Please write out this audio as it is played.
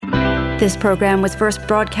This program was first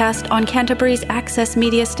broadcast on Canterbury's access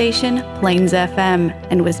media station, Plains FM,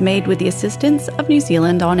 and was made with the assistance of New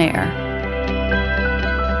Zealand On Air.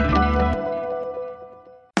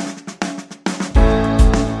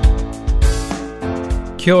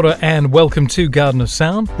 Kia ora and welcome to Garden of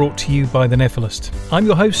Sound, brought to you by The Nephilist. I'm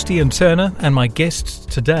your host Ian Turner, and my guests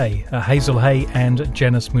today are Hazel and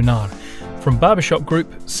Janice Munar from Barbershop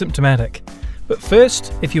group Symptomatic. But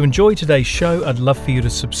first, if you enjoy today's show, I'd love for you to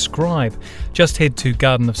subscribe. Just head to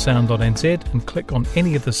gardenofsound.nz and click on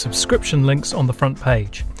any of the subscription links on the front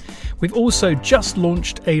page. We've also just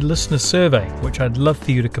launched a listener survey, which I'd love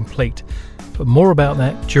for you to complete. But more about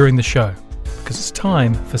that during the show, because it's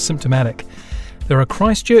time for Symptomatic. They're a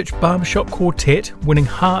Christchurch Barbershop Quartet winning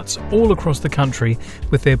hearts all across the country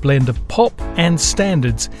with their blend of pop and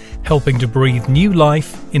standards, helping to breathe new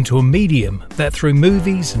life into a medium that through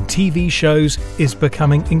movies and TV shows is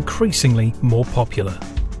becoming increasingly more popular.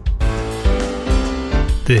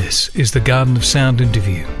 This is the Garden of Sound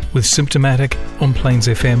interview with Symptomatic on Plains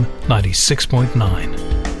FM 96.9.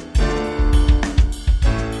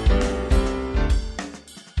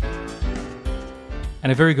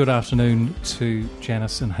 And a very good afternoon to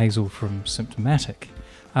Janice and Hazel from Symptomatic.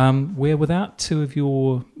 We're without two of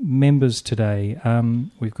your members today.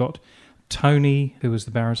 We've got Tony, who is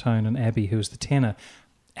the baritone, and Abby, who is the tenor.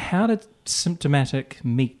 How did Symptomatic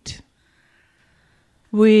meet?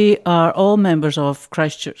 We are all members of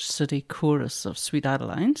Christchurch City Chorus of Sweet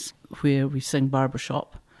Adelines, where we sing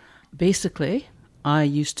Barbershop. Basically, I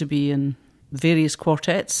used to be in various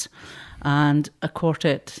quartets, and a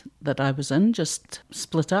quartet that I was in just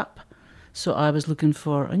split up. So I was looking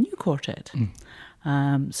for a new quartet.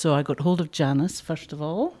 So I got hold of Janice, first of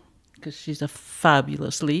all, because she's a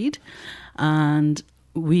fabulous lead. And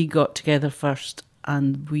we got together first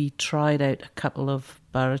and we tried out a couple of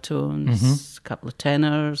baritones, a couple of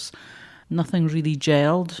tenors. Nothing really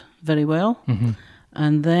gelled very well.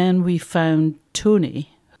 And then we found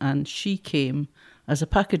Tony, and she came as a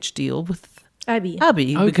package deal with Abby,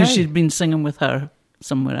 okay, because she'd been singing with her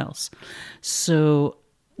somewhere else. So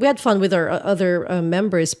we had fun with our other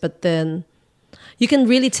members, but then you can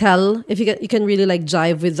really tell if you can really like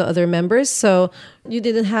jive with the other members. So you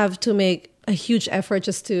didn't have to make a huge effort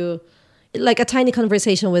just to like a tiny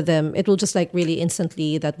conversation with them. It will just like really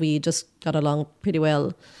instantly that we just got along pretty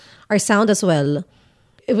well. Our sound as well.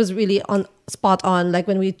 It was really spot on. Like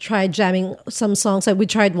when we tried jamming some songs, like we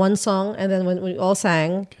tried one song and then when we all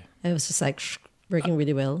sang, it was just like working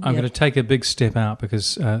really well. I'm going to take a big step out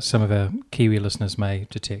because some of our Kiwi listeners may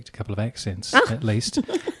detect a couple of accents at least.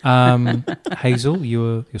 Hazel,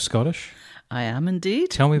 you're Scottish? I am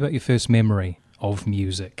indeed. Tell me about your first memory of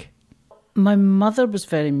music. My mother was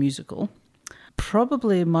very musical.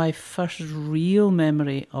 Probably my first real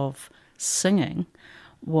memory of singing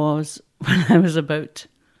was when I was about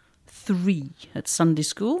 3 at Sunday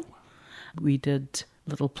school. We did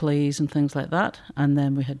little plays and things like that, and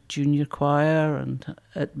then we had junior choir and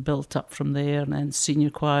it built up from there, and then senior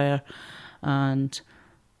choir, and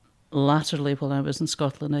latterly when I was in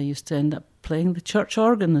Scotland I used to end up playing the church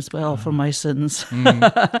organ as well for my sins.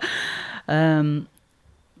 But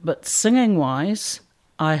singing wise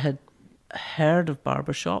I had heard of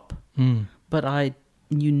Barbershop, but I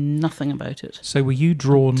knew nothing about it. So were you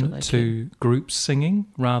drawn to group singing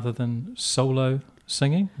rather than solo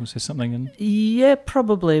singing? Was there something in? Yeah,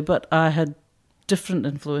 probably, but I had different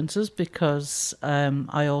influences because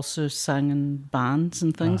I also sang in bands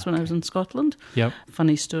and things when I was in Scotland. Yep.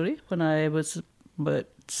 Funny story, when I was about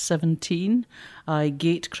 17, I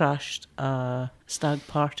gate crashed a stag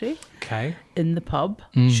party in the pub.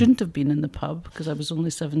 Shouldn't have been in the pub because I was only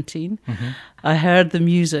 17. I heard the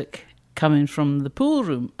music coming from the pool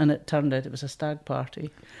room and it turned out it was a stag party.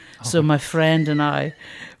 So my friend and I,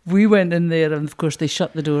 we went in there and of course they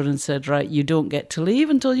shut the door and said, right, you don't get to leave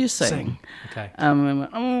until you sing. Okay. And we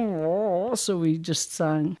went, oh, so we just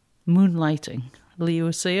sang Moonlighting,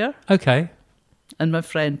 Leo Sayer. Okay. And my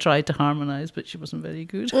friend tried to harmonise, but she wasn't very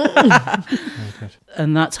good.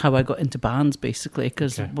 And that's how I got into bands basically,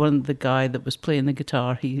 because the guy that was playing the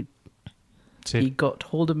guitar, he got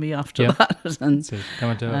hold of me after that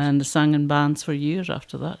and sang in bands for years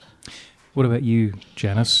after that. What about you,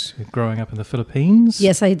 Janice, growing up in the Philippines?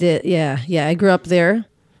 Yes, I did. Yeah, I grew up there.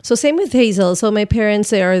 So same with Hazel. So my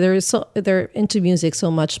parents they're into music so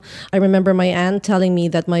much. I remember my aunt telling me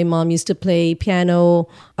that my mom used to play piano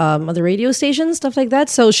on the radio station, stuff like that.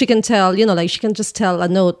 So she can tell, she can just tell a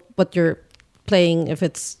note what you're playing if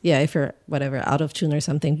you're whatever out of tune or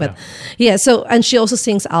something. But so, and she also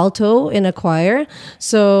sings alto in a choir.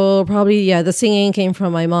 So probably the singing came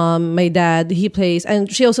from my mom. My dad, he plays, and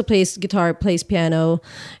she also plays guitar, plays piano,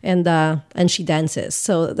 and she dances.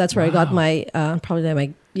 So that's where I got my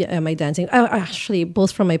my dancing. Actually,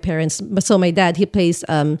 both from my parents. So my dad, he plays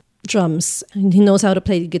drums, and he knows how to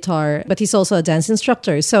play guitar, but he's also a dance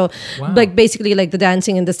instructor. So like basically like the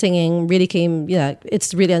dancing and the singing really came,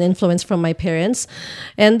 it's really an influence from my parents.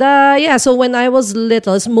 And so when I was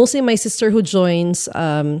little, it's mostly my sister who joins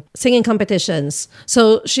singing competitions.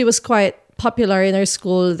 So she was quite popular in our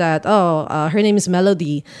school that her name is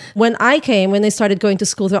Melody. When I started going to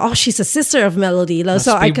school, she's a sister of Melody.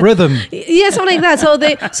 So I could, rhythm. Yeah, something like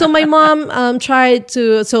that. So my mom tried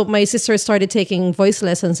to. So my sister started taking voice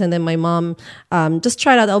lessons, and then my mom just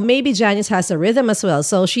tried out. Maybe Janice has a rhythm as well.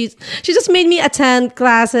 So she just made me attend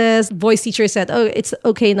classes. Voice teacher said, it's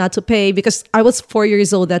okay not to pay, because I was 4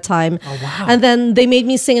 years old that time. Oh wow! And then they made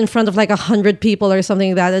me sing in front of like 100 people or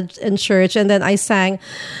something like that in church, and then I sang,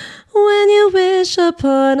 "When you wish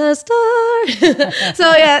upon a star." So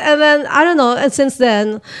and then I don't know. And since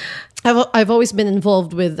then, I've always been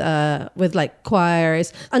involved with like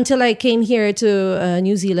choirs until I came here to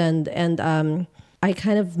New Zealand, and I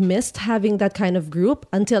kind of missed having that kind of group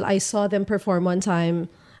until I saw them perform one time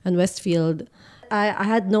in Westfield. I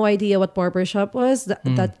had no idea what barbershop was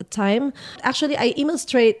that time. Actually, I emailed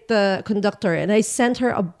straight the conductor and I sent her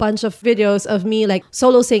a bunch of videos of me like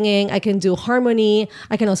solo singing. I can do harmony.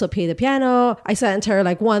 I can also play the piano. I sent her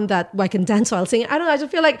like one that I can dance while singing. I don't know. I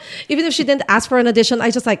just feel like even if she didn't ask for an audition,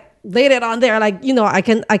 I just like laid it on there. Like, I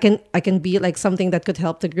can be like something that could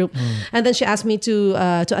help the group. And then she asked me to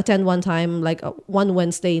attend one time, like one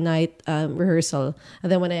Wednesday night rehearsal.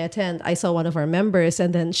 And then when I attend, I saw one of our members,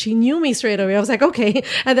 and then she knew me straight away. I was like, okay.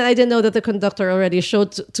 And then I didn't know that the conductor already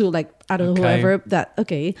showed to like, I don't know, whoever that,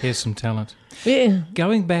 okay. Here's some talent. Yeah.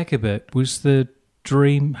 Going back a bit, was the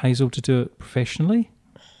dream, Hazel, to do it professionally?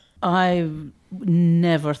 I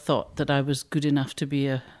never thought that I was good enough to be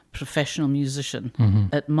a professional musician.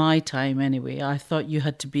 At my time anyway. I thought you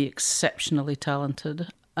had to be exceptionally talented.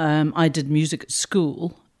 I did music at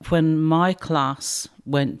school. When my class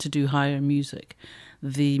went to do higher music,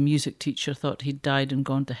 the music teacher thought he'd died and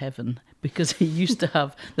gone to heaven, because he used to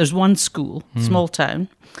have, there's one school, small town,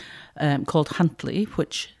 called Huntly,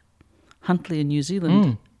 which Huntly in New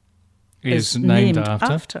Zealand is named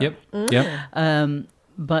after. Yep.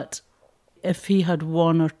 But if he had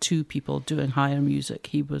one or two people doing higher music,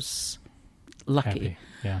 he was lucky. Happy.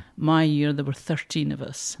 Yeah. My year, there were 13 of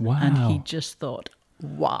us. Wow. And he just thought,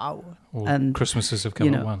 wow. Well, and Christmases have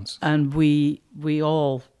come at once. And we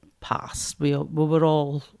all passed. We were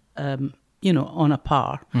all, on a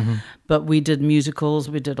par. But we did musicals,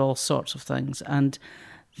 we did all sorts of things. And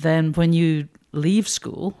then when you leave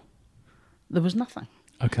school, there was nothing.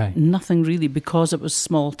 Okay. Nothing really, because it was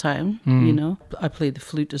small town, I played the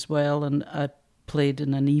flute as well, and I played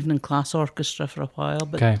in an evening class orchestra for a while.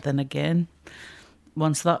 But then again,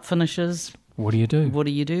 once that finishes, what do you do?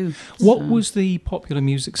 What was the popular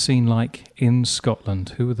music scene like in Scotland?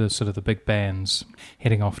 Who were the sort of the big bands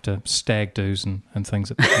heading off to stag do's and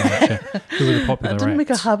things at the nature? Who were the popular acts? I didn't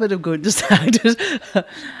make a habit of going to stag do's.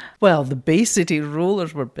 Well, the Bay City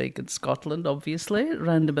Rollers were big in Scotland, obviously,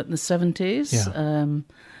 around about in the 70s. Yeah.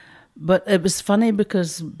 But it was funny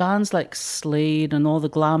because bands like Slade and all the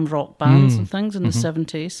glam rock bands and things in the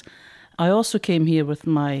 70s. I also came here with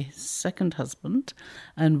my second husband,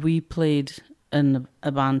 and we played in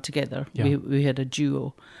a band together. Yeah. We had a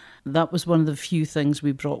duo. That was one of the few things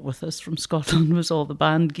we brought with us from Scotland, was all the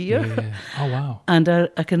band gear. Yeah. Oh, wow. And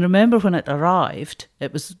I can remember when it arrived,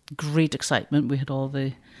 it was great excitement. We had all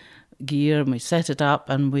the gear and we set it up,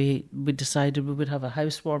 and we decided we would have a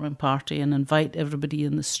housewarming party and invite everybody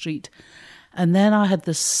in the street. And then I had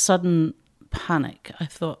this sudden panic. I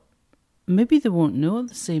thought, maybe they won't know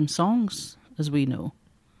the same songs as we know.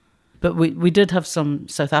 But we did have some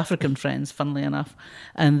South African friends, funnily enough,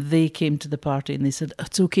 and they came to the party and they said,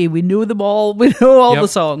 it's okay, we know them all, we know all the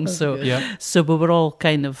songs. So we were all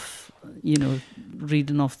kind of,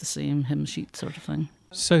 reading off the same hymn sheet sort of thing.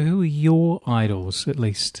 So who are your idols, at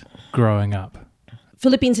least, growing up?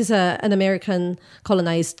 Philippines is an American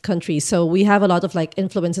colonized country, so we have a lot of like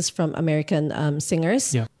influences from American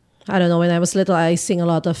singers. Yeah. I don't know, when I was little, I sing a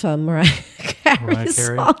lot of Mariah Carey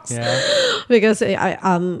songs. Yeah. Because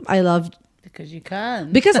I loved... Because you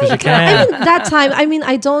can. Because you can. That time,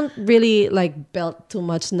 I don't really like belt too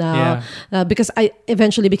much now because I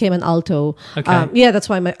eventually became an alto. Okay. That's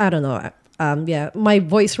why I don't know. My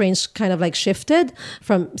voice range kind of like shifted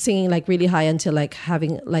from singing like really high until like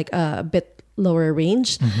having like a bit lower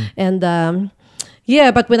range. And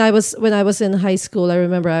Yeah, but when I was in high school, I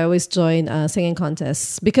remember I always joined singing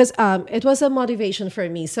contests because it was a motivation for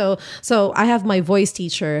me. So I have my voice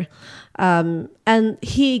teacher, and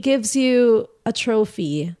he gives you a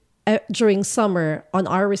trophy during summer on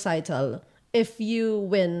our recital if you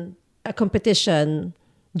win a competition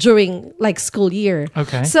during like school year.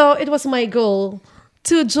 Okay. So it was my goal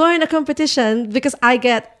to join a competition because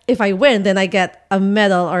if I win, then I get a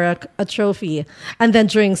medal or a trophy. And then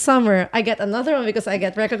during summer, I get another one because I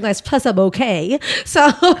get recognized plus a bouquet.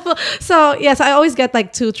 So yes, I always get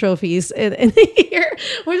like 2 trophies in a year,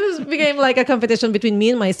 which became like a competition between me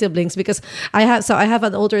and my siblings because I have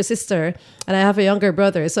an older sister and I have a younger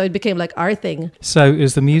brother. So it became like our thing. So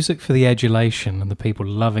is the music for the adulation and the people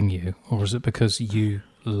loving you, or is it because you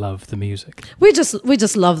love the music? We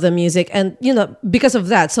just love the music, and because of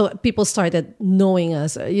that, so people started knowing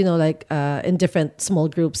us, like in different small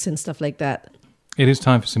groups and stuff like that. It is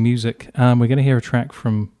time for some music. We're going to hear a track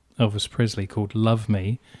from Elvis Presley called "Love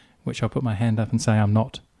Me," which I'll put my hand up and say I'm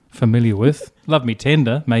not familiar with. "Love Me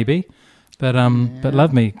Tender," maybe, but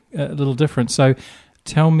 "Love Me" a little different. So,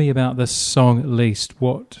 tell me about this song at least.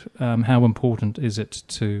 How important is it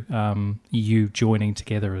to you joining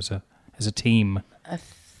together as a team? I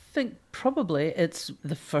think probably it's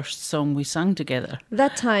the first song we sang together.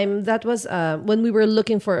 That was when we were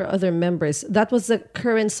looking for other members. That was the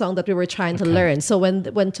current song that we were trying to learn. So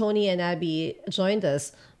when Tony and Abby joined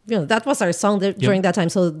us, that was our song during that time.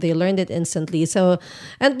 So they learned it instantly. So,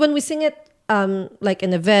 and when we sing it like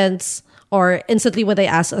in events or instantly when they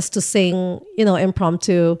ask us to sing,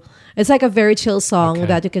 impromptu, it's like a very chill song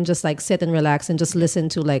that you can just like sit and relax and just listen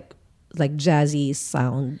to like jazzy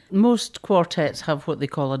sound. Most quartets have what they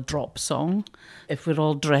call a drop song. If we're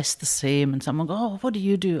all dressed the same and someone goes, "Oh, what do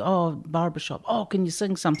you do?" "Oh, barbershop." "Oh, can you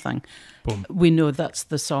sing something?" Boom. We know that's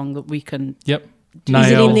the song that we can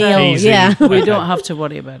easily nail. Easy. Yeah. We don't have to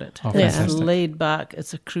worry about it. Oh, It's fantastic. laid back,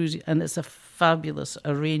 it's a cruisy, and it's a fabulous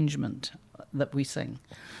arrangement that we sing.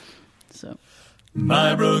 So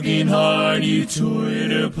My broken heart you tore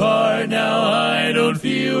it apart. Now I don't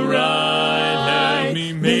feel right. Help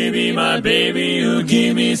me, maybe my baby, you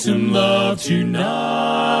give me some love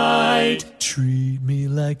tonight. Treat me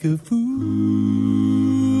like a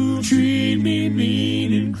fool. Treat me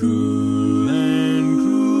mean and cruel,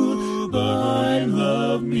 but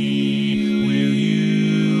love me. Will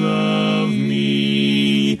you love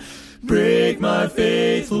me? Break my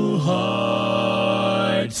faithful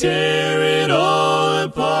heart. Tear it all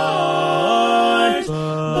apart,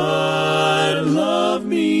 but love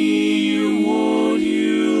me, won't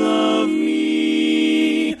you love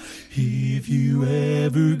me? If you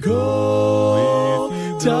ever go,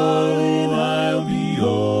 darling, I'll be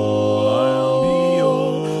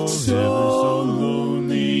so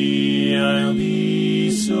lonely, I'll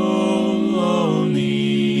be so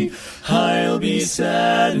lonely, I'll be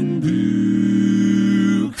sad and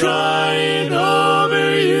blue, crying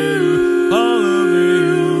over you.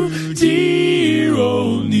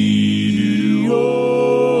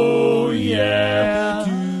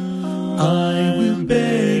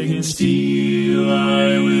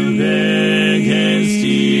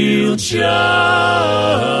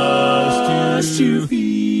 Just to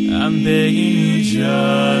feel, I'm begging you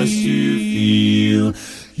just to feel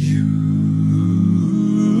your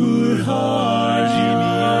heart,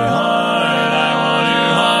 I want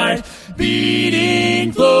your heart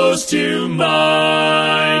beating close to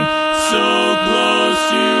mine, so close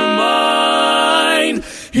to mine.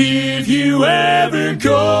 If you ever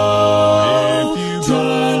go,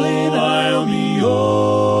 darling,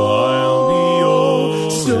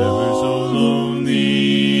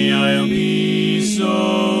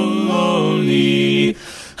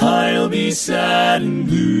 I'll be sad and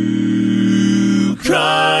blue,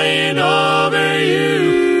 crying over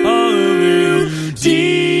you,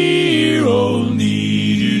 dear old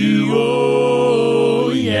need. Oh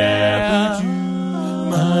yeah,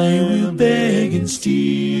 I will beg and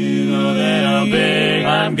steal, oh that I'll beg,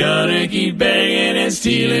 I'm gonna keep begging and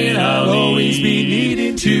stealing, I'll always be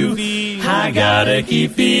needing to. I gotta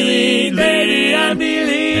keep feeling, baby, I'm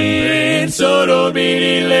feeling, so don't be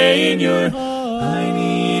delaying your heart. I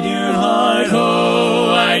need your heart,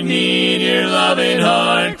 oh, I need your loving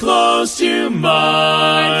heart close to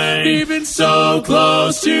mine, even so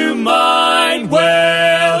close to mine.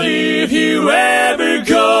 Well, if you ever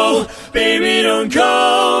go, baby, don't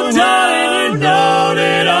go, darling, you know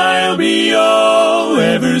that I'll be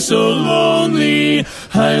ever so lonely,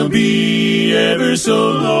 I'll be ever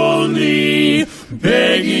so lonely,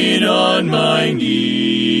 begging on my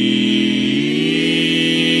knees.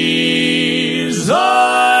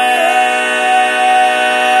 I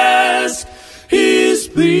ask, is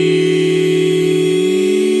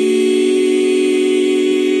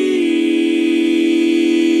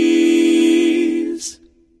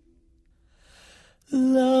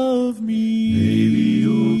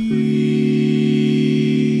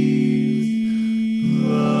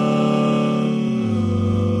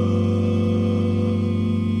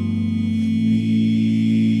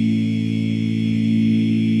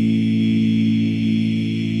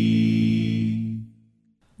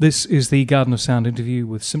This is the Garden of Sound interview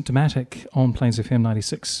with Symptomatic on Plains FM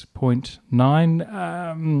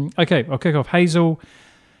 96.9. Okay, I'll kick off. Hazel,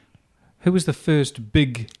 who was the first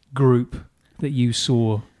big group that you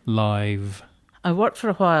saw live? I worked for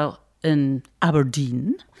a while in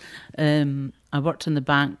Aberdeen. I worked in the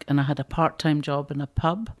bank and I had a part-time job in a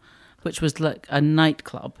pub, which was like a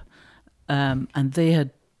nightclub. And they had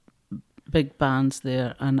big bands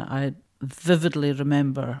there. And I vividly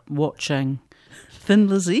remember watching Thin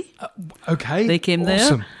Lizzy. Okay, they came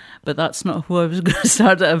awesome. there, but that's not who I was going to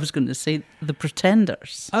start. I was going to say The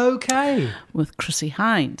Pretenders. Okay, with Chrissy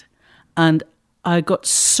Hind, and I got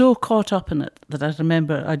so caught up in it that I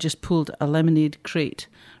remember I just pulled a lemonade crate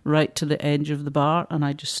right to the edge of the bar, and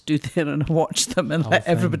I just stood there and watched them and let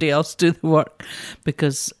everybody else do the work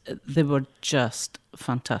because they were just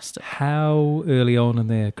fantastic. How early on in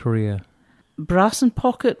their career? Brass and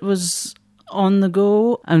Pocket was on the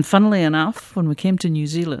go, and funnily enough, when we came to New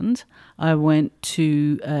Zealand, I went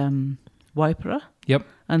to Waipara. Yep.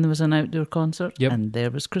 And there was an outdoor concert. Yep. And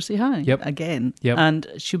there was Chrissy Hind again. Yep. And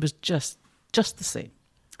she was just the same.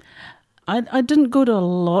 I didn't go to a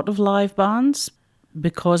lot of live bands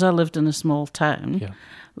because I lived in a small town. Yeah.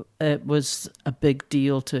 It was a big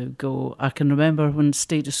deal to go. I can remember when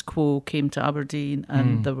Status Quo came to Aberdeen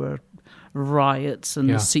and there were riots and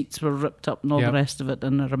the seats were ripped up and all the rest of it,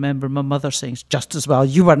 and I remember my mother saying, it's just as well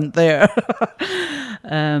you weren't there.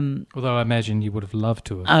 Although I imagine you would have loved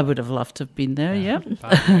to have. I would have loved to have been there,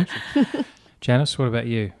 Janice, what about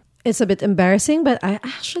you? It's a bit embarrassing, but I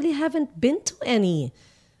actually haven't been to any.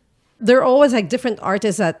 There are always like different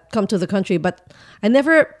artists that come to the country, but I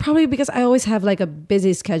never, probably because I always have like a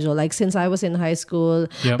busy schedule, like since I was in high school.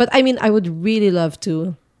 Yep. But I mean, I would really love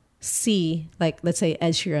to see, like, let's say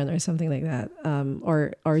Ed Sheeran or something like that,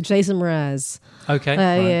 or Jason Mraz. Okay.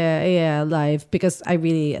 Right. Yeah, live, because I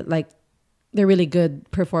really like, they're really good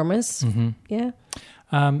performers. Mm-hmm. Yeah.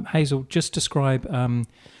 Hazel, just describe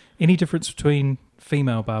any difference between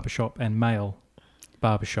female barbershop and male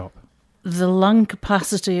barbershop. The lung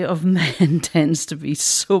capacity of men tends to be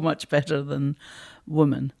so much better than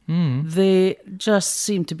women. They just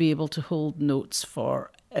seem to be able to hold notes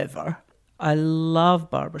forever. I love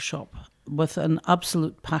barbershop with an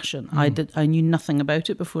absolute passion. I knew nothing about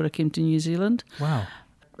it before I came to New Zealand. Wow.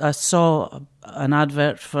 I saw an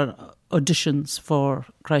advert for auditions for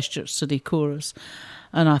Christchurch City Chorus,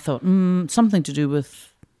 and I thought, something to do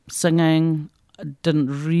with singing. I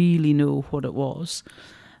didn't really know what it was.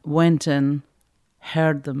 Went in,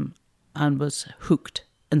 heard them, and was hooked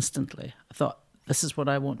instantly. I thought, this is what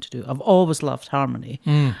I want to do. I've always loved harmony.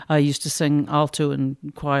 I used to sing alto in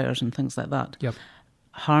choirs and things like that. Yep.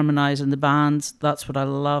 Harmonise in the bands, that's what I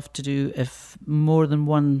love to do. If more than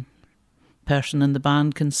one person in the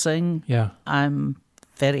band can sing, I'm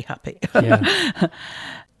very happy. I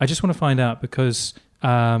just want to find out, because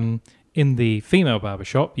in the female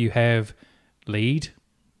barbershop, you have lead,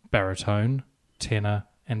 baritone, tenor,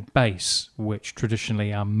 and bass, which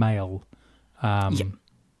traditionally are male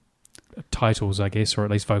titles, I guess, or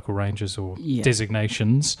at least vocal ranges or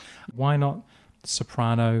designations. Why not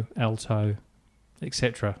soprano, alto,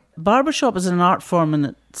 etc.? Barbershop is an art form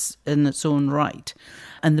in its own right,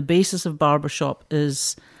 and the basis of barbershop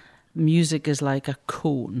is music is like a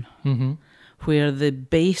cone, where the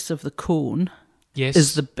base of the cone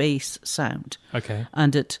is the bass sound. Okay.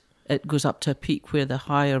 And it goes up to a peak where the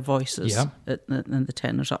higher voices and the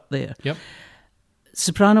tenor's up there. Yep.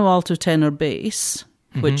 Soprano, alto, tenor, bass,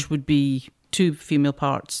 which would be 2 female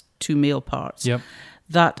parts, 2 male parts. Yep.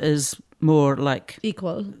 That is more like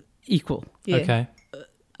Equal. Yeah. Okay.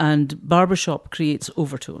 And barbershop creates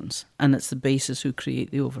overtones, and it's the basses who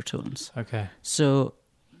create the overtones. Okay. So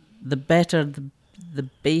the better the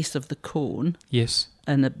base of the cone,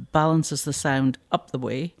 and it balances the sound up the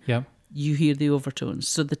way, you hear the overtones.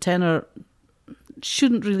 So the tenor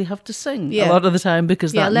shouldn't really have to sing a lot of the time,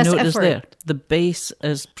 because that note is there. The bass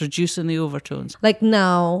is producing the overtones. Like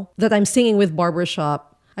now that I'm singing with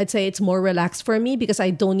barbershop, I'd say it's more relaxed for me because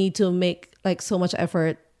I don't need to make like so much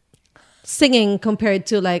effort singing compared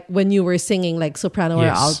to like when you were singing like soprano or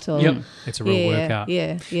alto. Yep. It's a real workout.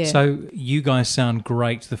 Yeah. So you guys sound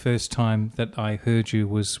great. The first time that I heard you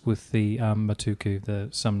was with the Matuku, the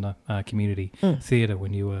Sumner Community Theatre,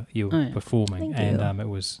 when you were performing. Thank you. It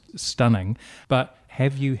was stunning. But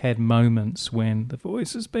have you had moments when the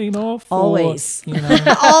voice has been off? Always. Or, you know,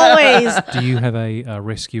 Always. Do you have a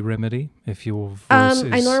rescue remedy if your voice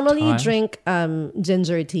is I normally tired? drink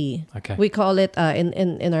ginger tea. Okay. We call it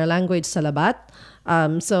in our language salabat.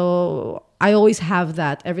 So I always have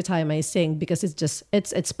that every time I sing because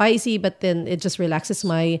it's spicy, but then it just relaxes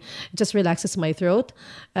my throat,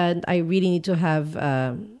 and I really need to have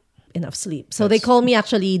enough sleep. So they call me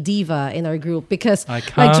actually diva in our group because I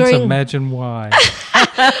can't imagine why.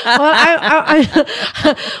 Well, I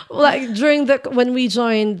like when we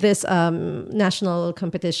joined this national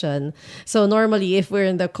competition. So normally, if we're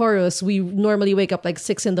in the chorus, we normally wake up like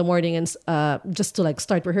 6 a.m. and just to like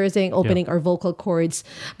start rehearsing, opening our vocal cords.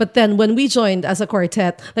 But then when we joined as a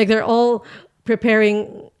quartet, like they're all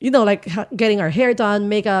preparing, like getting our hair done,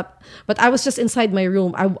 makeup. But I was just inside my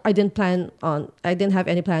room. I didn't have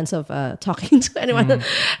any plans of talking to anyone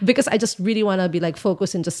because I just really want to be like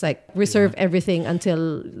focused and just like reserve everything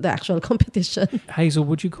until the actual competition. Hazel,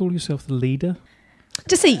 would you call yourself the leader?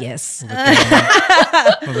 Just say yes. Of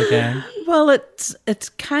the gang? Well, it's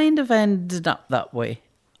kind of ended up that way.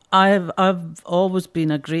 I've always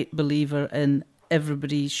been a great believer in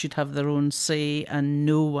everybody should have their own say and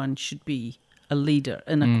no one should be a leader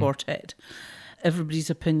in a quartet. Everybody's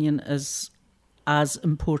opinion is as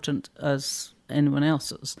important as anyone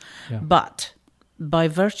else's. Yeah. But by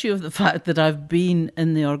virtue of the fact that I've been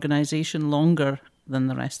in the organisation longer than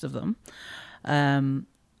the rest of them, and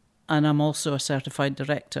I'm also a certified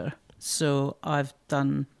director, so I've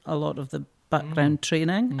done a lot of the background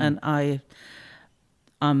training, and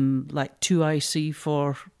I'm like 2IC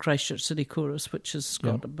for Christchurch City Chorus, which has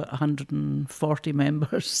got about 140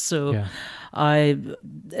 members. So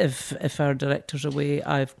if our director's away,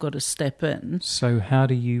 I've got to step in. So how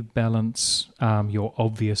do you balance your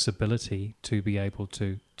obvious ability to be able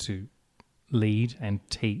to lead and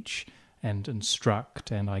teach and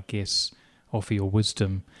instruct and I guess offer your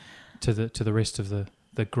wisdom to the rest of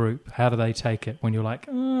the group? How do they take it when you're like,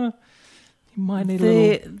 you might need a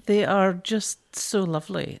little... They are just so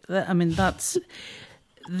lovely. I mean,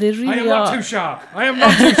 they really are. I am not too sharp. I am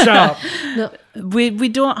not too sharp. No, we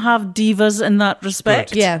don't have divas in that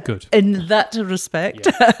respect. Good. Yeah. Good. In that respect.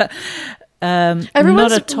 Yeah.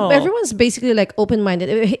 Not at all. Everyone's basically like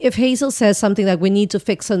open-minded. If Hazel says something like we need to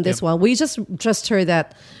fix on this one, we just trust her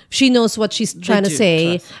that she knows what she's trying to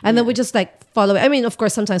say, and then we just like follow it. I mean, of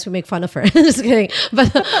course, sometimes we make fun of her. Just kidding.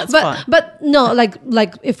 But no,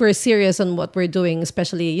 like if we're serious on what we're doing,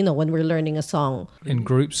 especially when we're learning a song. In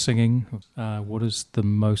group singing, what is the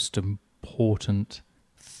most important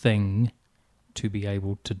thing to be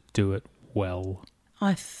able to do it well?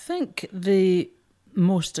 I think the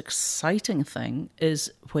most exciting thing is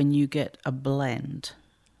when you get a blend.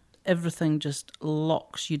 Everything just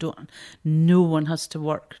locks. No one has to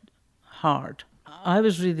work hard. I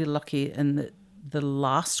was really lucky in the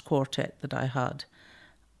last quartet that I had.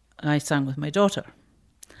 I sang with my daughter.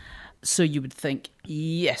 So you would think,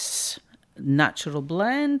 yes, natural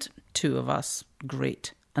blend, 2 of us,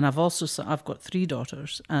 great. And I've got 3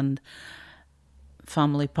 daughters, and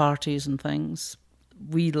family parties and things,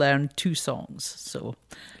 we learned 2 songs. So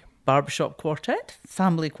Barbershop Quartet,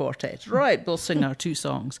 Family Quartet. Right, we'll sing our 2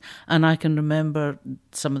 songs. And I can remember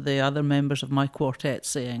some of the other members of my quartet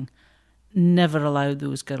saying, never allow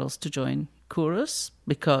those girls to join chorus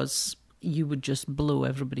because you would just blow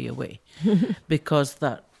everybody away. Because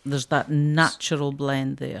there's that natural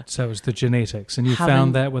blend there. So it's the genetics. And you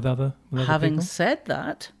found that with other having people? Said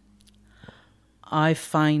that, I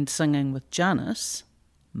find singing with Janice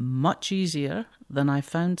much easier than I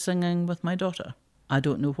found singing with my daughter. I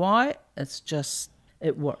don't know why, it's just,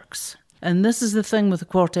 it works. And this is the thing with the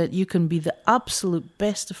quartet, you can be the absolute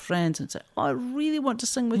best of friends and say, I really want to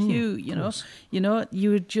sing with you, you know.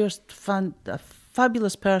 You're just a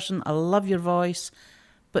fabulous person, I love your voice,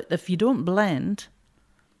 but if you don't blend,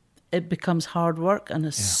 it becomes hard work, and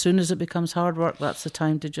as soon as it becomes hard work, that's the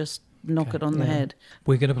time to just knock it on the head.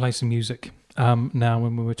 We're going to play some music. Now,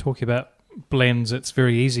 when we were talking about blends, it's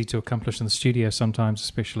very easy to accomplish in the studio sometimes,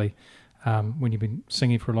 especially when you've been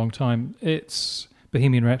singing for a long time. It's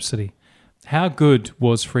Bohemian Rhapsody. How good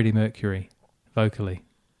was Freddie Mercury vocally?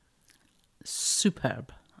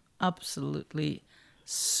 Superb. Absolutely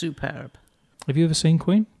superb. Have you ever seen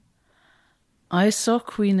Queen? I saw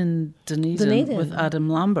Queen in Dunedin with Adam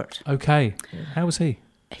Lambert. Okay. How was he?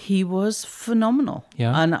 He was phenomenal.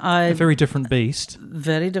 Yeah. And a very different beast.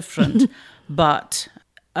 Very different. But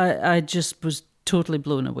I just was totally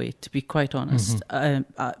blown away, to be quite honest.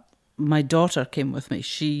 My daughter came with me.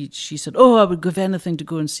 She said, I would give anything to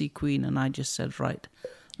go and see Queen. And I just said, right,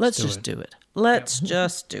 let's just do it. Let's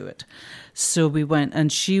just do it. So we went,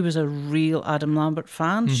 and she was a real Adam Lambert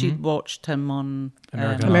fan. She'd watched him on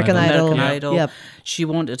American Idol. Yep. She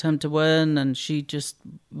wanted him to win, and she just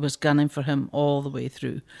was gunning for him all the way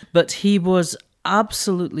through. But he was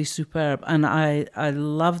absolutely superb, and I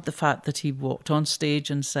loved the fact that he walked on stage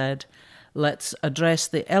and said, let's address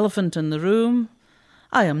the elephant in the room.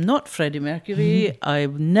 I am not Freddie Mercury. I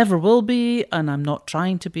never will be, and I'm not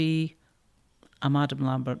trying to be. I'm Adam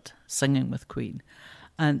Lambert singing with Queen.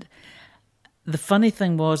 And the funny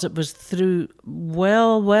thing was, it was through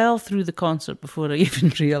well through the concert before I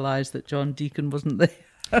even realised that John Deacon wasn't there.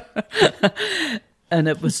 And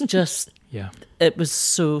it was just, it was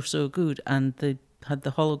so good. And they had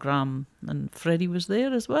the hologram, and Freddie was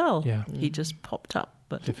there as well. Yeah. He just popped up.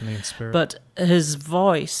 But definitely in spirit. But his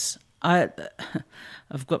voice, I've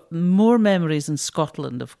got more memories in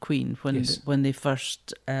Scotland of Queen when they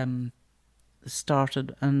first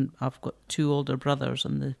started, and I've got 2 older brothers,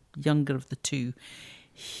 and the younger of the 2,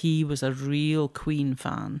 he was a real Queen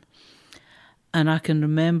fan. And I can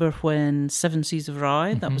remember when Seven Seas of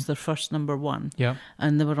Rye, that was their first number 1,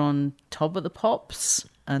 and they were on Top of the Pops,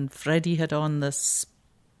 and Freddie had on this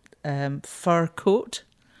fur coat,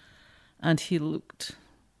 and he looked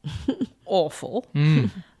awful.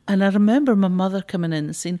 And I remember my mother coming in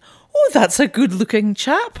and saying, "Oh, that's a good-looking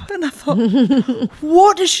chap." And I thought,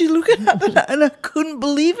 what is she looking at? And I couldn't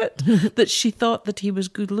believe it, that she thought that he was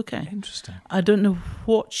good-looking. Interesting. I don't know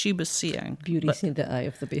what she was seeing. Beauty's in the eye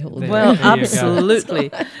of the beholder. Well,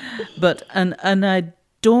 absolutely. But and I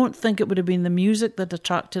don't think it would have been the music that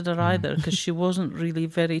attracted her either, because she wasn't really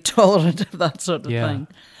very tolerant of that sort of thing.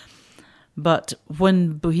 But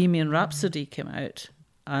when Bohemian Rhapsody came out,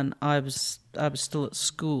 and I was still at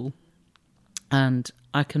school, and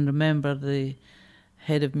I can remember the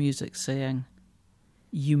head of music saying,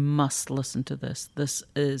 "You must listen to this. This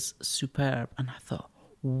is superb." And I thought,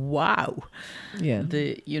 wow,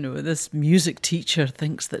 this music teacher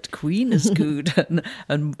thinks that Queen is good,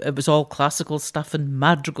 and it was all classical stuff and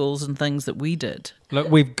madrigals and things that we did.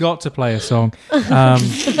 Look, we've got to play a song,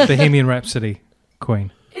 Bohemian Rhapsody,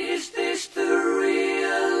 Queen.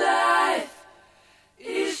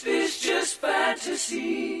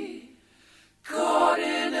 Fantasy, caught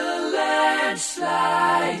in a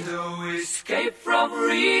landslide, no escape from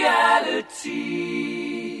reality.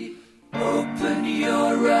 Open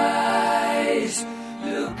your eyes,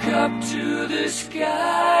 look up to the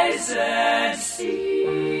skies and see.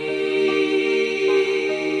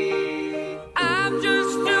 I'm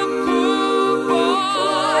just a poor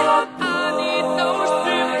boy, I need no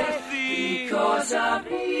sympathy, because I'm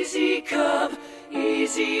easy come,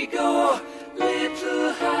 easy go.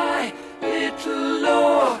 Little high, little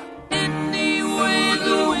low. Any way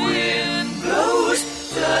the wind blows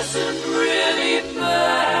doesn't really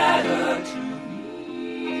matter to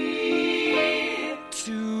me.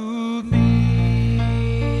 To me.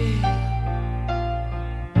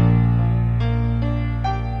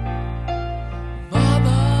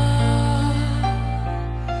 Mama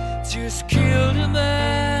just killed a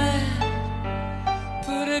man,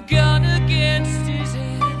 put a gun against his head.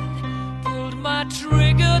 My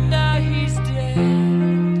trigger, now he's dead.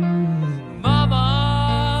 Mama,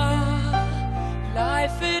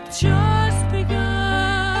 life had just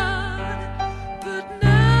begun, but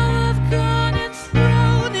now I've gone and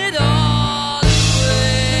thrown it all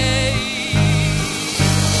away.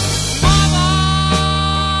 Mama,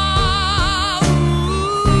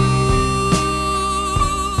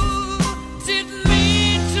 didn't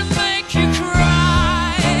mean to make you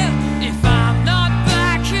cry. If I'm not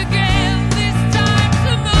back again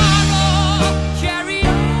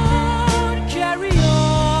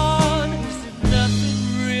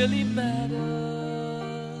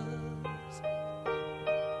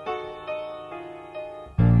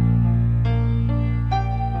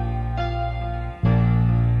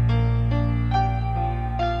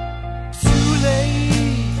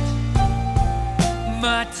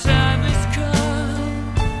my time has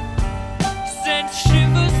come, sent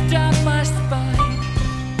shivers down my spine,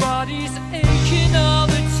 body's aching all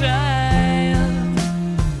the time.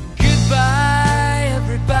 Goodbye,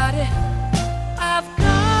 everybody, I've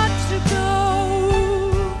got to go.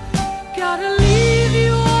 Gotta leave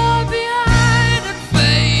you all behind and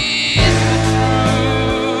face the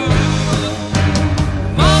truth.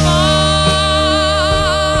 Mama,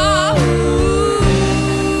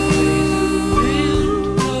 wind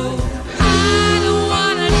blows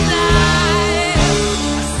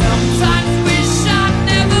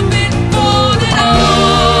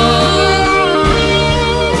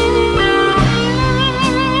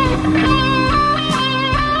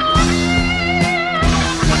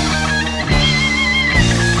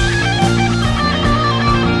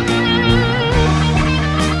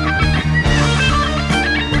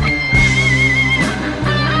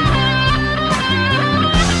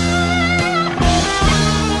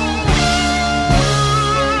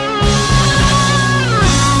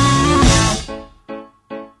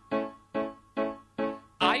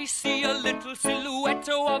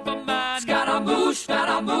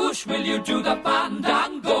Scaramouche, will you do the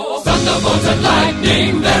fandango? Thunderbolt and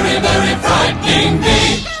lightning, very, very frightening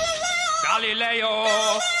me.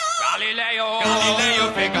 Galileo, Galileo,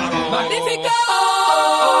 Galileo Figaro. Magnifico!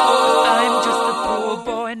 I'm just a poor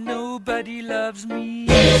boy, nobody loves me.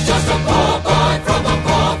 He's just a poor boy from a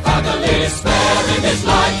poor family, sparing his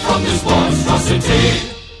life from this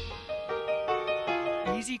monstrosity.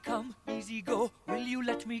 Easy come, easy go, will you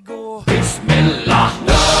let me go? Bismillah,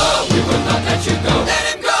 no, we will not let you go.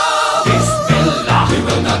 Let him go! Bismillah, we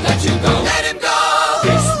will not let you go. Let him go!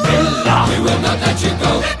 Bismillah, we will not let you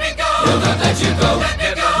go. Let me go! We'll not let you go. Let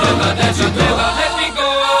me go! We'll not let you go. Let me go!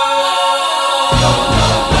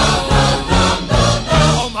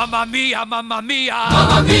 Oh, mamma mia, mamma mia.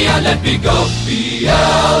 Mamma mia, let me go.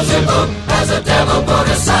 Beelzebub has a devil put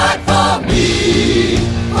aside for me.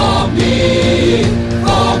 For me.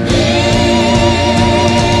 For me.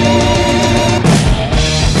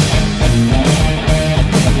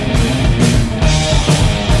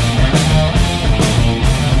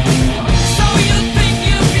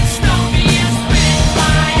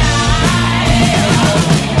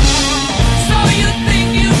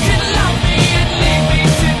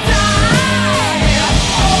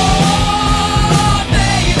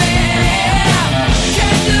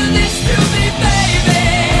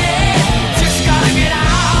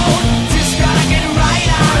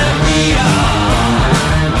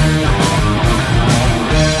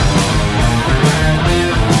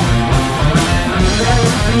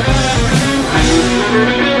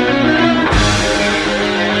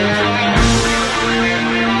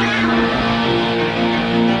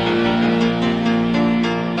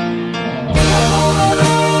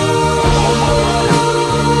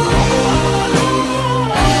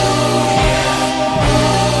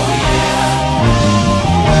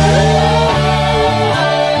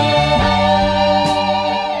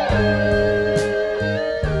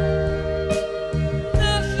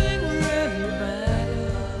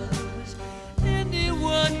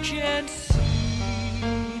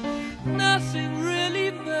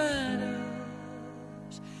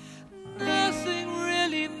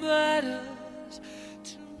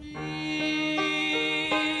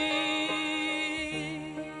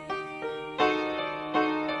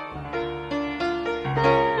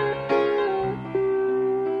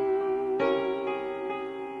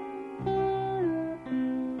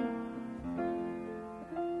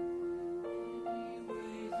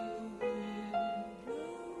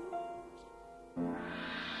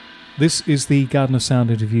 This is the Garden of Sound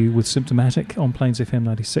interview with Symptomatic on Plains FM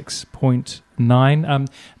 96.9.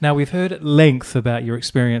 Now, we've heard at length about your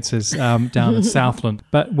experiences down in Southland,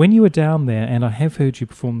 but when you were down there, and I have heard you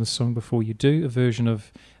perform this song before, you do a version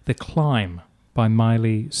of The Climb by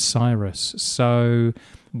Miley Cyrus. So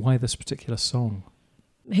why this particular song?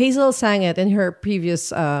 Hazel sang it in her previous,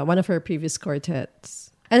 one of her previous quartets.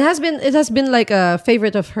 And it has been like a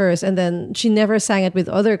favorite of hers, and then she never sang it with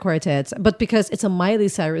other quartets, but because it's a Miley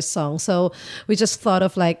Cyrus song, so we just thought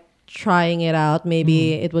of like trying it out.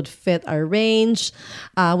 Maybe it would fit our range.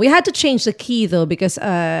 We had to change the key though, because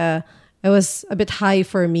it was a bit high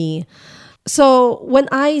for me. So when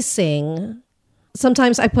I sing,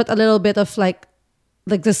 sometimes I put a little bit of like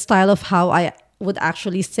the style of how I would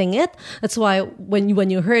actually sing it. That's why when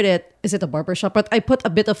you heard it, is it a barbershop? But I put a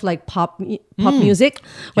bit of like pop music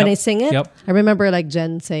when I sing it. Yep. I remember like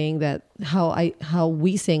Jen saying that how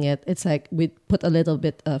we sing it, it's like we put a little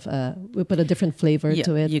bit of we put a different flavor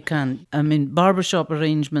to it. You can. I mean, barbershop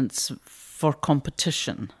arrangements for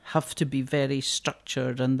competition have to be very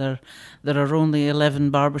structured, and there are only 11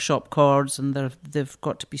 barbershop chords, and they've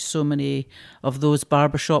got to be so many of those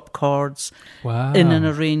barbershop chords in an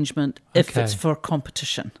arrangement if it's for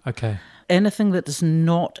competition. Okay. Anything that is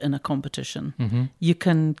not in a competition, you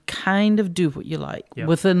can kind of do what you like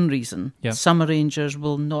within reason. Yep. Some arrangers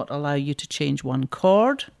will not allow you to change one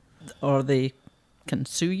chord, or they can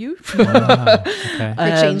sue you for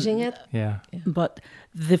changing it. Yeah. But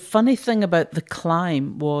the funny thing about The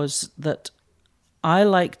Climb was that I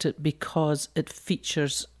liked it because it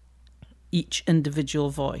features each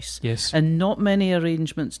individual voice. Yes. And not many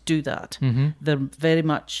arrangements do that. They're very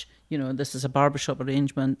much, this is a barbershop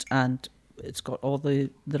arrangement, and it's got all the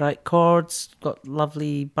right chords, got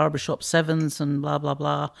lovely barbershop sevens and blah, blah,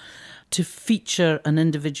 blah. To feature an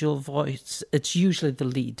individual voice, it's usually the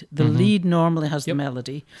lead. The lead normally has the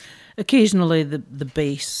melody. Occasionally the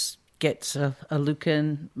bass gets a look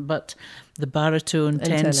in, but the baritone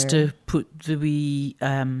tends to put the wee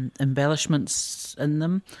embellishments in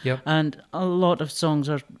them. Yep. And a lot of songs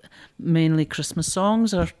are mainly Christmas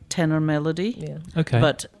songs or tenor melody. Yeah. Okay.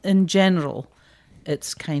 But in general,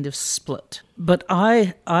 it's kind of split. But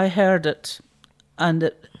I heard it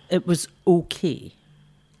And it was okay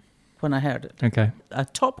when I heard it. Okay. A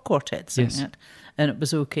top quartet singing it, and it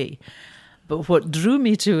was okay. But what drew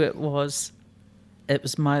me to it was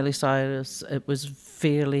Miley Cyrus. It was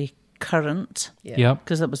fairly current. Yeah.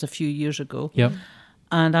 Because that was a few years ago. Yep.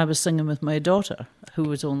 And I was singing with my daughter, who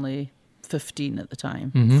was only 15 at the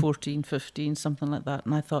time, Mm-hmm. 14, 15, something like that.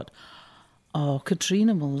 And I thought, oh,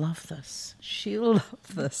 Katrina will love this. She'll love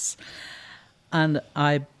this. And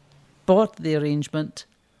I bought the arrangement,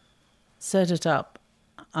 set it up,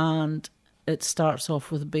 and it starts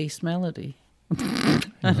off with a bass melody.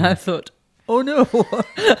 And I thought, oh no,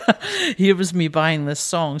 here was me buying this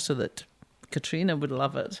song so that Katrina would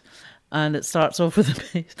love it. And it starts off with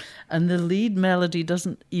a bass, and the lead melody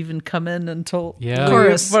doesn't even come in until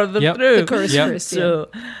Chorus. further Yep. through. The chorus first, So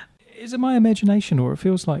Is it my imagination, or it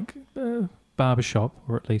feels like barbershop,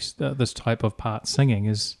 or at least this type of part singing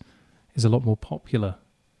is a lot more popular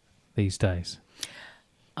these days?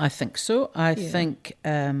 I think so. I think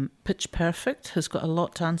Pitch Perfect has got a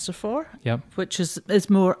lot to answer for, which is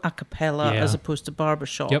more a cappella as opposed to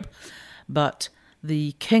barbershop. Yep. But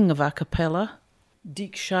the king of a cappella,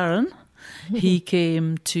 Deke Sharon, he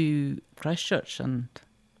came to Christchurch, and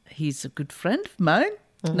he's a good friend of mine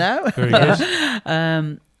now. Very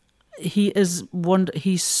good.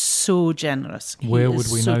 He's so generous. Where would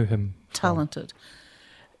we know him? Talented.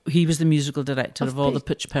 He was the musical director of all the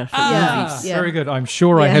Pitch Perfect movies. Yeah. Very good. I'm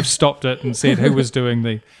sure I have stopped it and said who was doing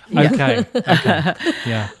the... Okay.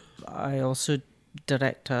 Yeah. I also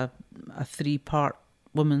direct a 3-part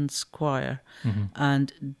women's choir,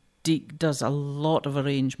 and Deke does a lot of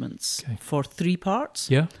arrangements for 3 parts.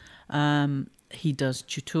 Yeah. He does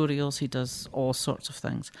tutorials, he does all sorts of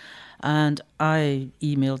things. And I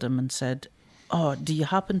emailed him and said, oh, do you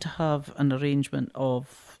happen to have an arrangement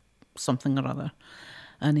of something or other?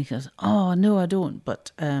 And he goes, oh, no, I don't,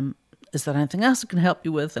 but is there anything else I can help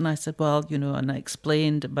you with? And I said, well, and I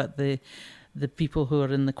explained about the people who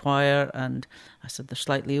are in the choir, and I said they're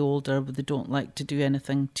slightly older, but they don't like to do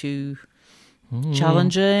anything too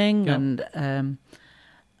challenging. Yep. And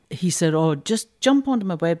he said, oh, just jump onto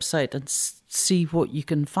my website and see what you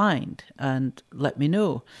can find and let me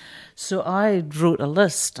know. So I wrote a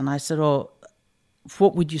list, and I said, oh,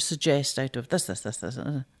 what would you suggest out of this?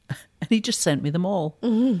 And he just sent me them all.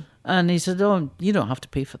 Mm-hmm. And he said, oh, you don't have to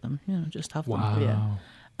pay for them. Just have them. Wow.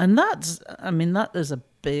 And that is a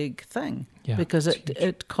big thing, because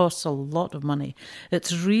it costs a lot of money.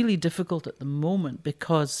 It's really difficult at the moment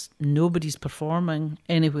because nobody's performing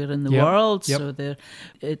anywhere in the world. So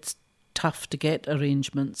it's tough to get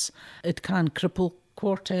arrangements. It can cripple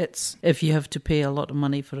quartets if you have to pay a lot of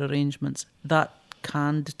money for arrangements. That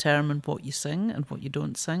can determine what you sing and what you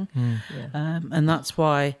don't sing. And that's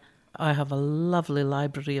why I have a lovely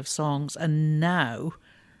library of songs. And now,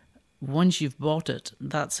 once you've bought it,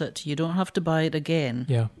 that's it. You don't have to buy it again.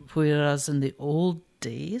 Yeah. Whereas in the old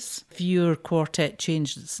days, if your quartet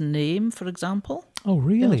changed its name, for example... Oh,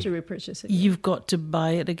 really? You have to repurchase it. You've got to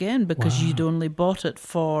buy it again because you'd only bought it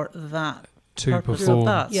for that purpose of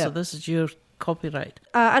that. So this is your copyright.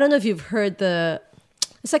 I don't know if you've heard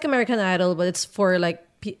it's like American Idol, but it's for like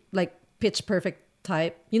Pitch Perfect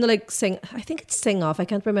type. Sing. I think it's Sing Off. I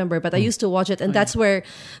can't remember, but I used to watch it, and that's where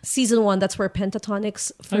season 1. That's where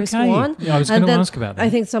Pentatonic's first one. Yeah, I was going to ask about that.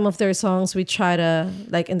 I think some of their songs we try to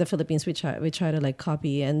in the Philippines we try to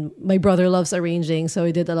copy, and my brother loves arranging, so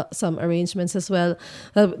he did some arrangements as well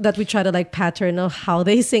that we try to pattern how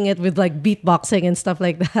they sing it with beatboxing and stuff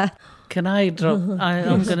like that. Can I drop?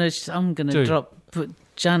 I'm gonna drop. Put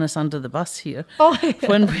Janice under the bus here. Oh, yeah.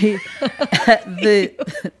 When we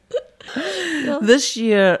this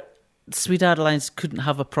year, Sweet Adelines couldn't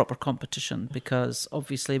have a proper competition because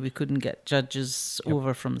obviously we couldn't get judges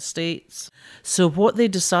over from the States. So what they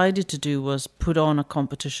decided to do was put on a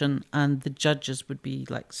competition, and the judges would be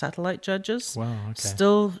like satellite judges. Wow,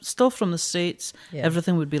 okay. Still from the States. Yeah.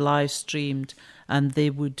 Everything would be live streamed, and they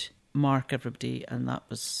would mark everybody, and that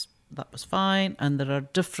was fine. And there are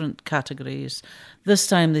different categories. This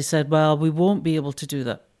time they said, well, we won't be able to do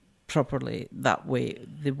that properly that way.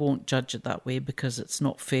 They won't judge it that way because it's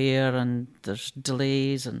not fair and there's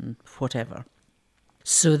delays and whatever.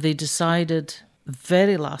 So they decided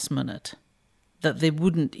very last minute that they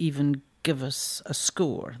wouldn't even give us a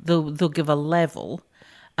score. They'll give a level,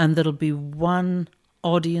 and there'll be one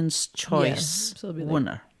audience choice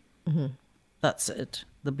winner. Mm-hmm. That's it.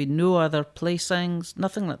 There'll be no other placings,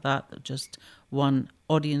 nothing like that. Just one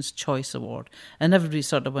audience choice award. And everybody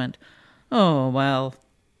sort of went, oh, well,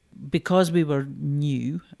 because we were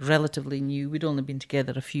relatively new, we'd only been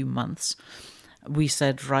together a few months, we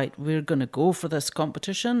said, right, we're going to go for this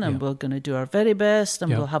competition and we're going to do our very best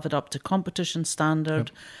and we'll have it up to competition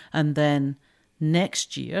standard. And then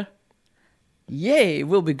next year, yay,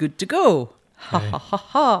 we'll be good to go. Ha, ha, ha,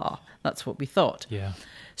 ha. That's what we thought. Yeah.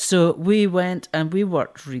 So we went and we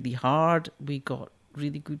worked really hard. We got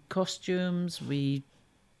really good costumes. We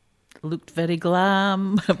looked very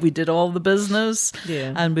glam. We did all the business.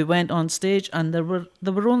 Yeah. And we went on stage, and there were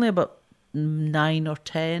only about 9 or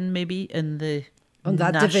 10 maybe in the on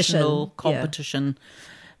that national division. competition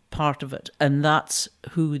part of it. And that's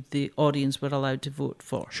who the audience were allowed to vote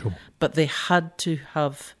for. Sure. But they had to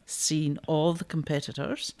have seen all the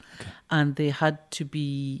competitors, and they had to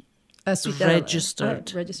be registered.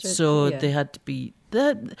 So they had to be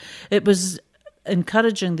that. It was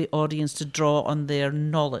encouraging the audience to draw on their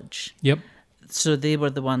knowledge. Yep. So they were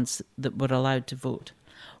the ones that were allowed to vote.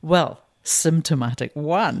 Well, Symptomatic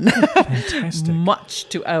won. Fantastic. Much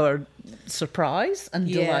to our surprise and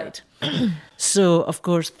delight. So, of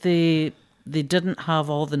course, they didn't have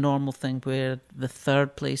all the normal thing where the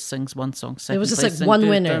third place sings one song, second place. It was just like sings one two,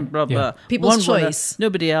 winner. blah, blah. People's One winner, choice.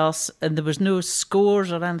 nobody else. And there was no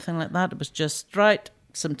scores or anything like that. It was just, right,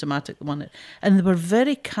 Symptomatic won it. And they were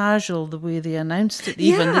very casual the way they announced it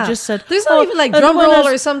even. They just said, there's not even like drum roll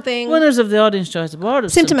or something. Winners of the Audience Choice Award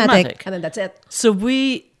is Symptomatic. And then that's it. So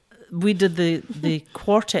we did the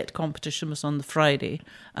quartet competition was on the Friday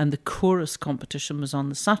and the chorus competition was on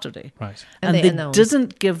the Saturday. Right. And they they announced.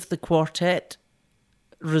 didn't give the quartet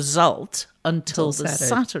result until the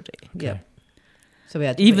Saturday. Yeah. So we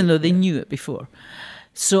had to Even wait. though they knew it before.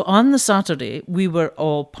 So on the Saturday, we were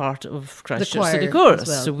all part of Christchurch City choir Chorus. as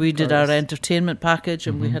well. So we did our entertainment package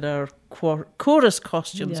and we had our chorus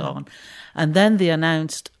costumes on. And then they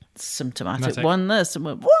announced Symptomatic won this and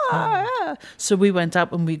went, wah! So we went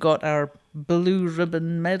up and we got our blue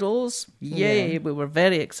ribbon medals. Yay, we were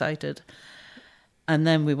very excited. And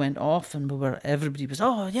then we went off and everybody was,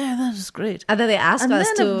 oh yeah, that is great. And then they asked And us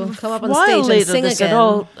then to come up on while stage later and sing they again. said,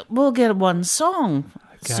 oh, we'll get one song.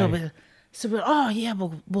 Okay. So we're, oh yeah,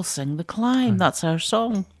 we'll sing The Climb. That's our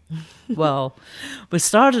song. Well, it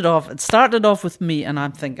started off with me, and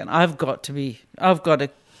I'm thinking, I've got to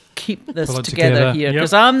keep this Pull it together here, Yep.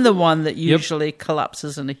 because I'm the one that usually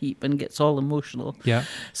collapses in a heap and gets all emotional. Yeah.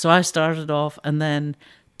 So I started off, and then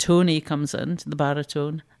Tony comes in, the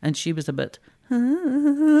baritone, and she was a bit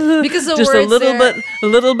because the just words a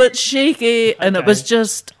little bit shaky, and it was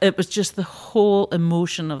just the whole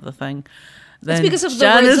emotion of the thing. Then because of the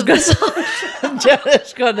Janice words of the song.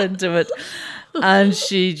 Janice got into it, and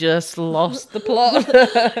she just lost the plot.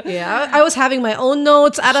 Yeah, I was having my own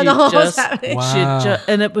notes. I don't know what was happening. Wow.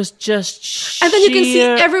 And it was just And then you can see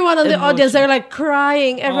sheer everyone on the audience. They're emotion. like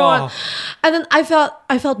crying, everyone. And then I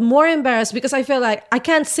felt more embarrassed because I felt like I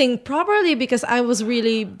can't sing properly because I was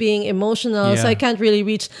really being emotional. So Yeah. I can't really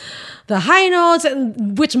reach the high notes,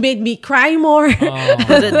 and which made me cry more.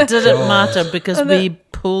 But it didn't matter because we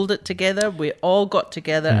pulled it together. We all got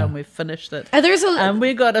together and we finished it. And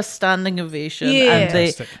we got a standing ovation.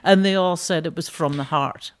 Yeah. And they all said it was from the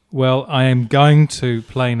heart. Well, I am going to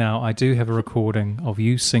play now. I do have a recording of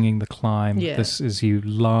you singing The Climb. Yeah. This is you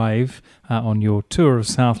live on your tour of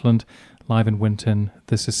Southland, live in Winton.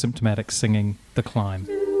 This is Symptomatic singing The Climb.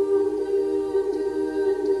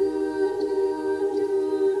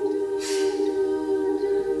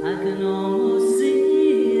 I can almost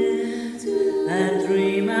see it, that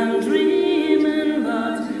dream I'm dreaming,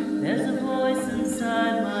 but there's a voice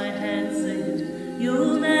inside my head saying,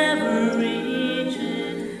 you'll never reach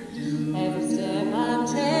it. Every step I'm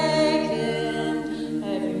taking,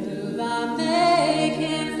 every move I'm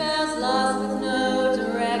making, feels lost with no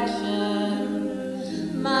direction.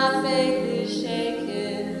 My faith is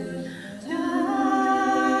shaking.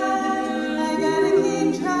 I gotta keep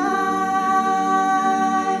trying,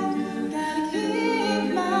 gotta keep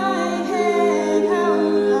my head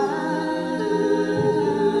held high.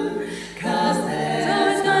 'Cause there's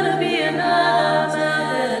always gonna be another,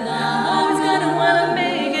 and I'm always gonna wanna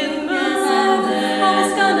make it move.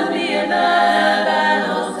 Always gonna be another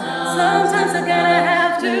battle. Sometimes I gotta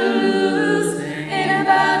have to lose. Ain't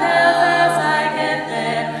about how fast I get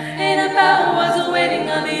there. Ain't about what's waiting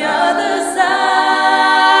on the other side.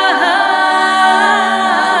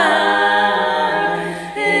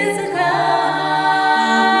 It's a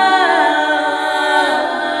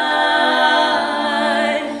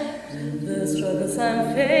climb. The struggles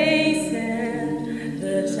I'm facing,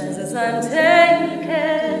 the chances I'm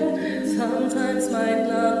taking, sometimes might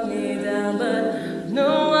knock me down, but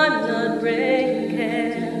no, I'm not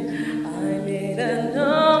breaking. I may not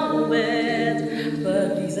know it,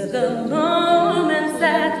 but these are the moments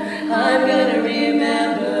that I'm gonna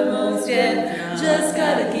remember most yet.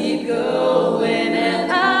 going,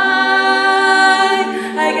 and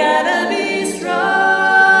I gotta be strong.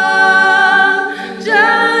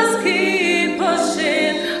 Just keep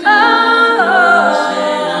pushing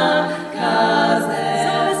on, 'cause there's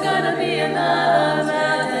always gonna be another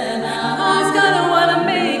mountain. Always gonna wanna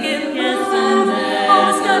make it move.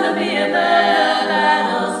 Always gonna be another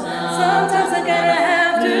battle. Sometimes I gotta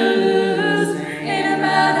have to lose. Ain't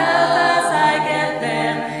about how fast I get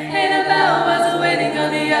there. Ain't about what's waiting on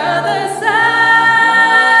the other side.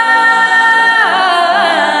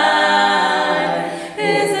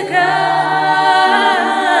 It's a climb.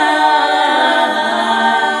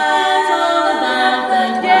 It's all about the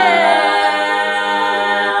climb.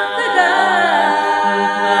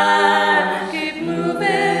 Keep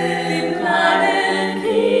moving, keep climbing,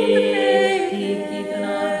 keep the faith, keep keeping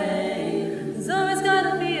on faith. There's always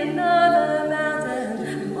gonna be another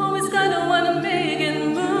mountain. Always gonna wanna make it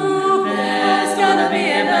move. Always gonna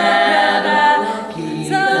be another.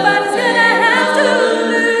 Somebody's gonna have to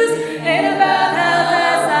lose. Ain't about how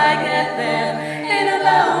fast I get there. Ain't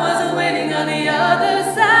about what's waiting on the other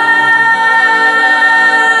side.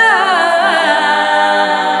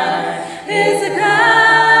 It's a climb.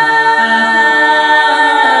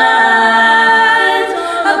 It's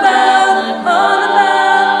all about the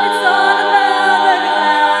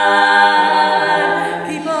climb.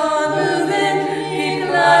 Keep on moving, keep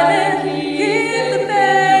climbing, keep the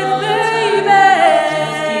faith, baby.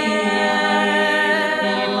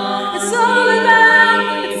 It's all about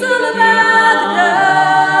the climb. It's all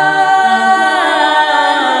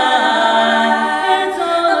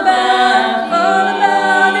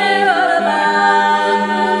about it, all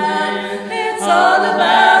about. It's all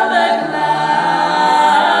about the climb,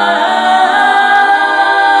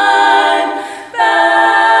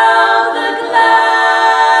 bound the climb.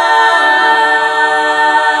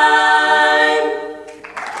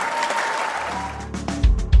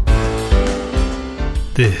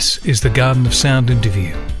 This is the Garden of Sound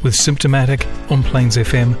interview with Symptomatic on Plains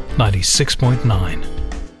FM 96.9.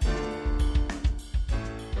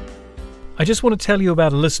 I just want to tell you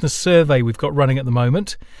about a listener survey we've got running at the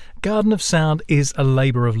moment. Garden of Sound is a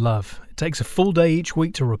labour of love. It takes a full day each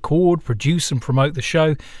week to record, produce and promote the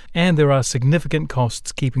show, and there are significant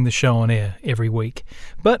costs keeping the show on air every week.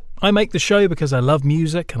 But I make the show because I love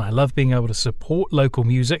music and I love being able to support local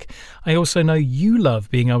music. I also know you love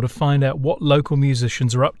being able to find out what local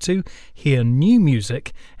musicians are up to, hear new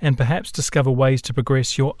music, and perhaps discover ways to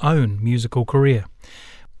progress your own musical career.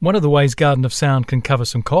 One of the ways Garden of Sound can cover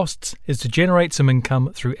some costs is to generate some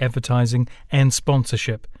income through advertising and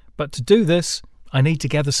sponsorship. But to do this, I need to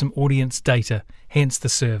gather some audience data, hence the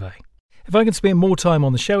survey. If I can spend more time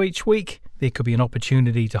on the show each week, there could be an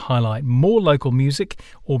opportunity to highlight more local music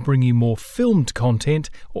or bring you more filmed content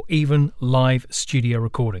or even live studio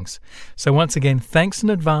recordings. So once again, thanks in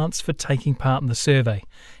advance for taking part in the survey.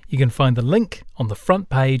 You can find the link on the front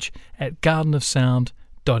page at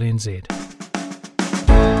gardenofsound.nz.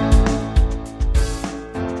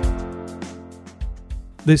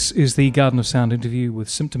 This is the Garden of Sound interview with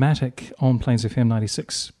Symptomatic on Plains FM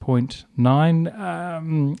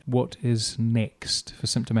 96.9. What is next for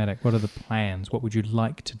Symptomatic? What are the plans? What would you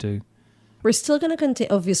like to do? We're still going to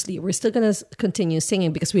continue, obviously, we're still going to continue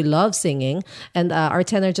singing because we love singing. And our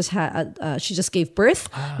tenor just had, she just gave birth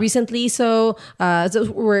recently. So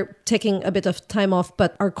we're taking a bit of time off,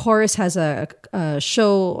 but our chorus has a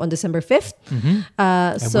show on December 5th. Mm-hmm.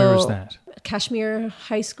 And where is that? Kashmir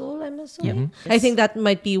High School, I'm assuming. Mm-hmm. I think that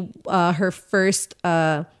might be her first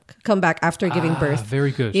comeback after giving birth. Very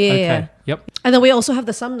good. Yeah, okay. yeah. Yep. And then we also have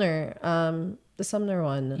the Sumner one.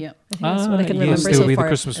 Yep. I think that's what I can remember yes, there so will be far. the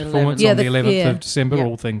Christmas performance on the 11th of December. Yeah.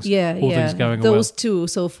 All things Things going Those well. two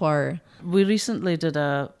so far. We recently did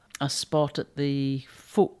a spot at the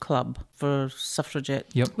Folk Club for suffragette.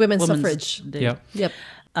 Yep. Women's suffrage. Day. Yep.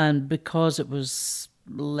 And because it was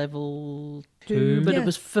level 2, but it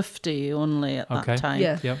was 50 only at that time.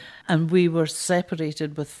 Yeah. Yep. And we were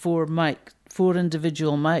separated with four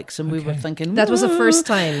individual mics, and we were thinking that was the first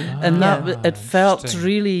time, and it felt interesting.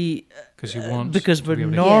 really because we're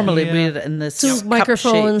normally we're in this two cup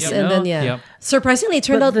microphones, shape, and then surprisingly it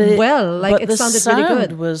turned out well. Like it sounded really good. The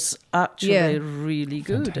sound was actually really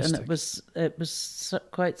good, fantastic. and it was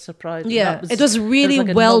quite surprising. Yeah, it was really like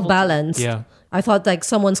a well novelty. balanced. Yeah. I thought like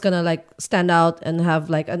someone's gonna like stand out and have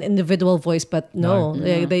like an individual voice, but no.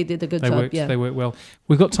 They did a good job. They worked well.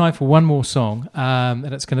 We've got time for one more song,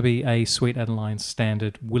 and it's going to be a Sweet Adeline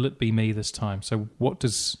standard. Will It Be Me this time? So what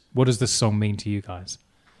does this song mean to you guys?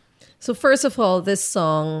 So first of all, this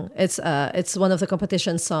song, it's one of the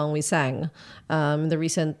competition song we sang, the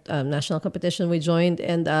recent national competition we joined,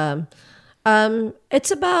 and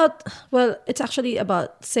It's actually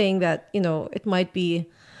about saying that, it might be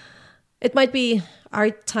our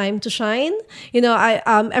time to shine. I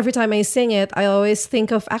every time I sing it, I always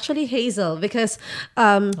think of actually Hazel, because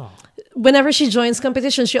whenever she joins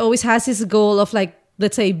competition, she always has this goal of, like,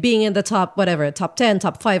 let's say, being in the top 10,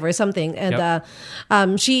 top 5 or something. And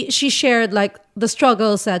she shared, like, the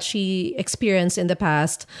struggles that she experienced in the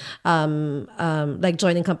past, like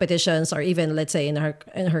joining competitions, or even, let's say, in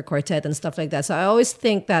her quartet and stuff like that. So I always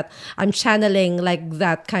think that I'm channeling, like,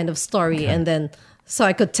 that kind of story, and then so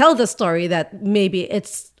I could tell the story that maybe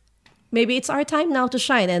it's our time now to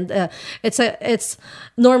shine. And it's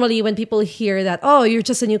normally when people hear that, oh, you're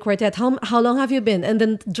just a new quartet, how long have you been? And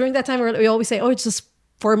then during that time we always say, oh, it's just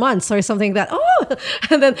 4 months or something like that. Oh,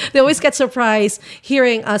 and then they always get surprised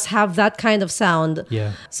hearing us have that kind of sound.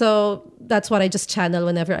 Yeah. So that's what I just channel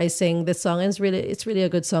whenever I sing this song. And it's really a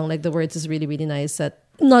good song. Like, the words is really, really nice. That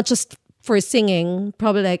not just for singing,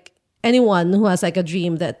 probably like anyone who has like a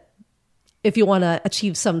dream that if you want to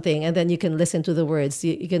achieve something and then you can listen to the words,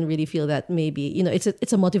 you can really feel that maybe, it's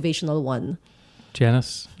a motivational one.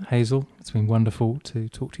 Janice, Hazel, it's been wonderful to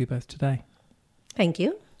talk to you both today. Thank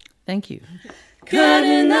you. Thank you.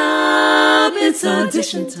 Cutting up, it's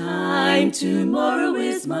audition time. Tomorrow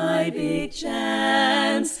is my big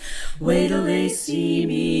chance. Wait till they see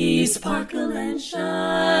me sparkle and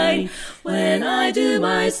shine when I do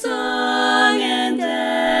my song and dance.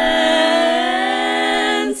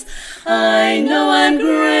 I know I'm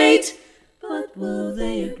great, but will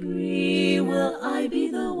they agree? Will I be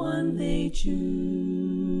the one they choose?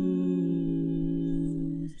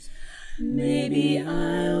 Maybe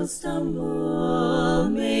I'll stumble,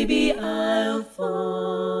 maybe I'll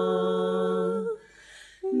fall.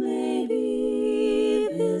 Maybe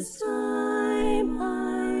this time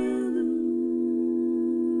I'll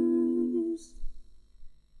lose.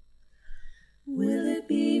 Will it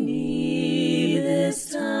be me this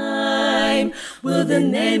time? Will the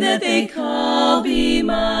name that they call be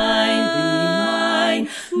mine, be mine?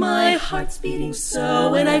 My heart's beating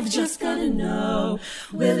so, and I've just gotta know,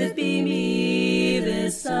 will it be me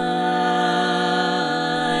this time?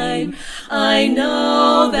 I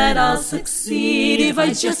know that I'll succeed if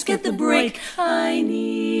I just get the break I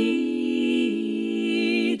need.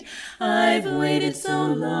 I've waited so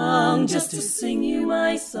long just to sing you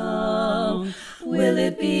my song. Will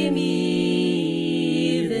it be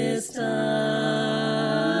me this time?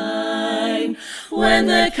 When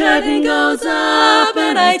the curtain goes up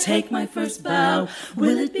and I take my first bow,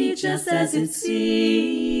 will it be just as it seemed?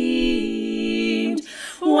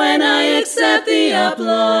 When I accept the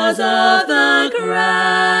applause of the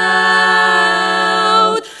crowd,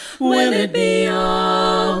 will it be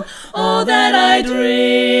all that I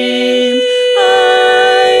dreamed?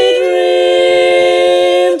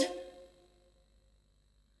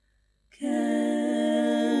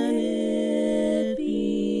 Can it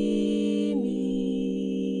be me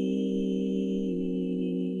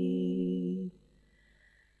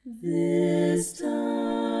this time?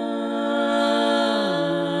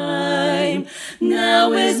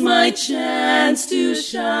 Now is my chance to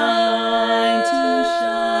shine, to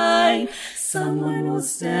shine. Someone will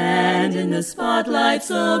stand in the spotlight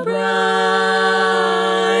so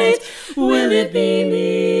bright. Will it be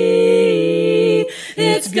me?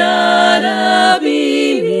 It's gotta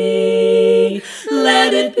be me.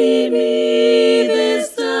 Let it be me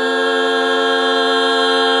this time.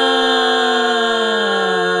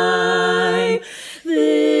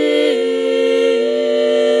 This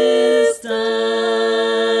time.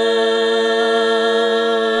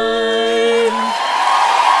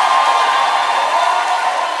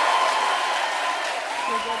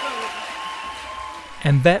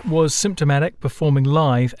 And that was Symptomatic performing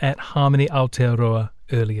live at Harmony Aotearoa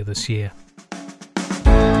earlier this year.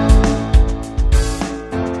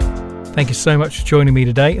 Thank you so much for joining me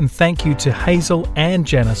today, and thank you to Hazel and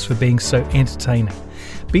Janice for being so entertaining.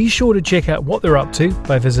 Be sure to check out what they're up to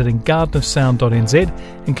by visiting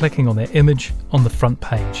gardenofsound.nz and clicking on their image on the front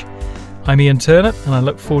page. I'm Ian Turner, and I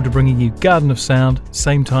look forward to bringing you Garden of Sound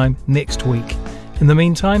same time next week. In the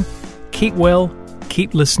meantime, keep well,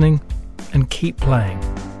 keep listening, and keep playing.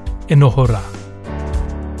 Inohora.